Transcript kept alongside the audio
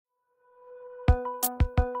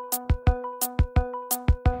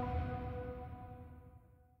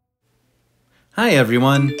Hi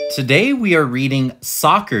everyone. Today we are reading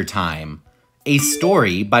Soccer Time, a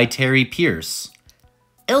story by Terry Pierce,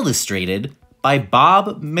 illustrated by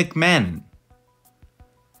Bob McMahon.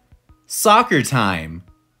 Soccer time.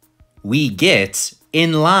 We get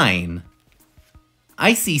in line.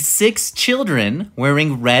 I see 6 children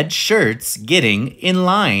wearing red shirts getting in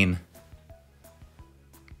line.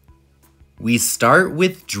 We start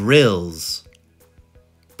with drills,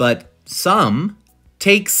 but some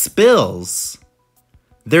take spills.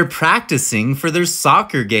 They're practicing for their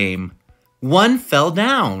soccer game. One fell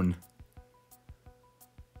down.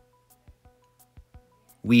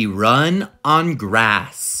 We run on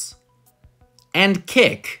grass and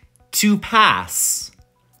kick to pass.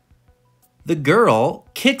 The girl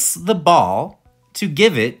kicks the ball to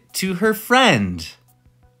give it to her friend.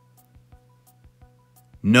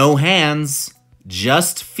 No hands,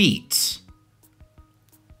 just feet.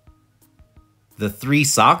 The 3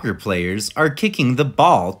 soccer players are kicking the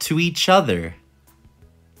ball to each other.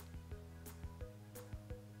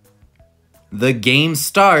 The game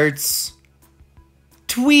starts.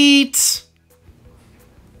 Tweet!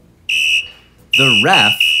 The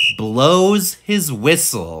ref blows his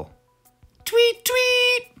whistle. Tweet,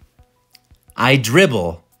 tweet! I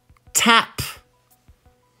dribble. Tap!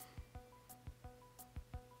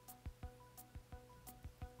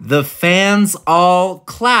 The fans all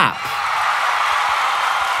clap.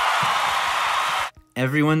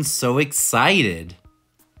 Everyone's so excited.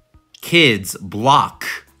 Kids block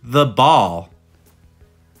the ball.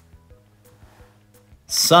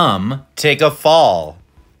 Some take a fall.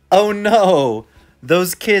 Oh no,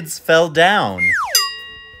 those kids fell down.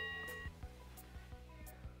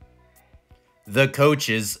 The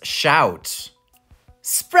coaches shout,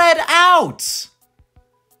 "Spread out!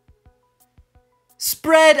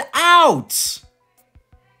 Spread out!"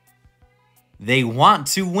 They want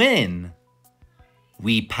to win.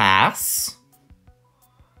 We pass.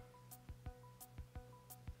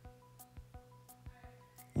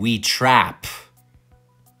 We trap.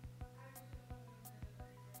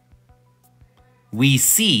 We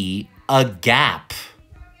see a gap.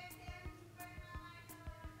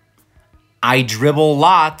 I dribble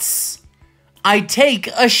lots. I take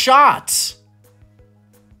a shot.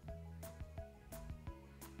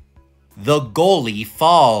 The goalie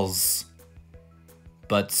falls,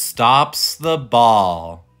 but stops the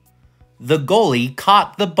ball. The goalie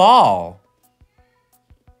caught the ball.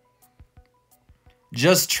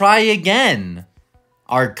 Just try again.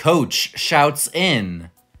 Our coach shouts in.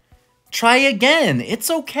 Try again,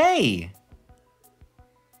 it's okay.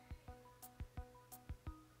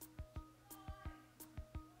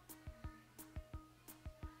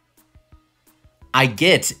 I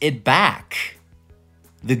get it back.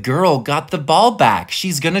 The girl got the ball back.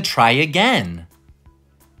 She's gonna try again.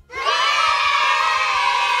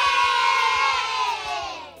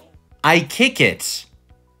 I kick it.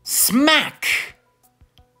 Smack!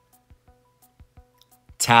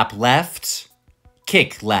 Tap left.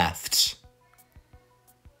 Kick left.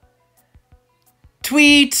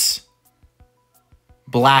 Tweet!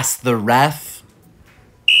 Blast the ref.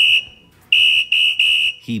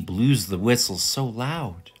 He blows the whistle so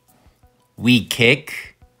loud. We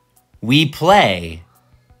kick. We play.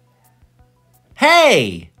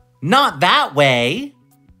 Hey! Not that way!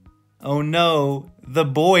 Oh no, the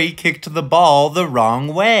boy kicked the ball the wrong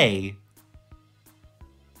way.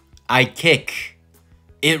 I kick.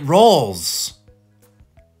 It rolls.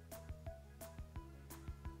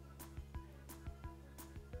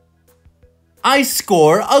 I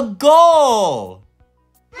score a goal!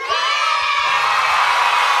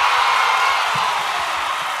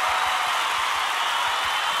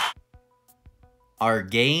 Our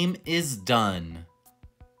game is done.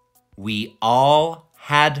 We all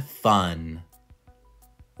had fun.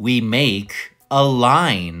 We make a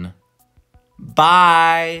line.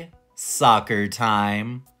 Bye, soccer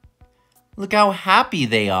time. Look how happy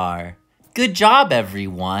they are. Good job,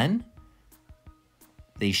 everyone.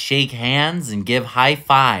 They shake hands and give high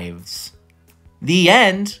fives. The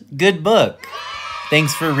end. Good book.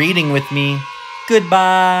 Thanks for reading with me.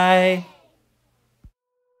 Goodbye.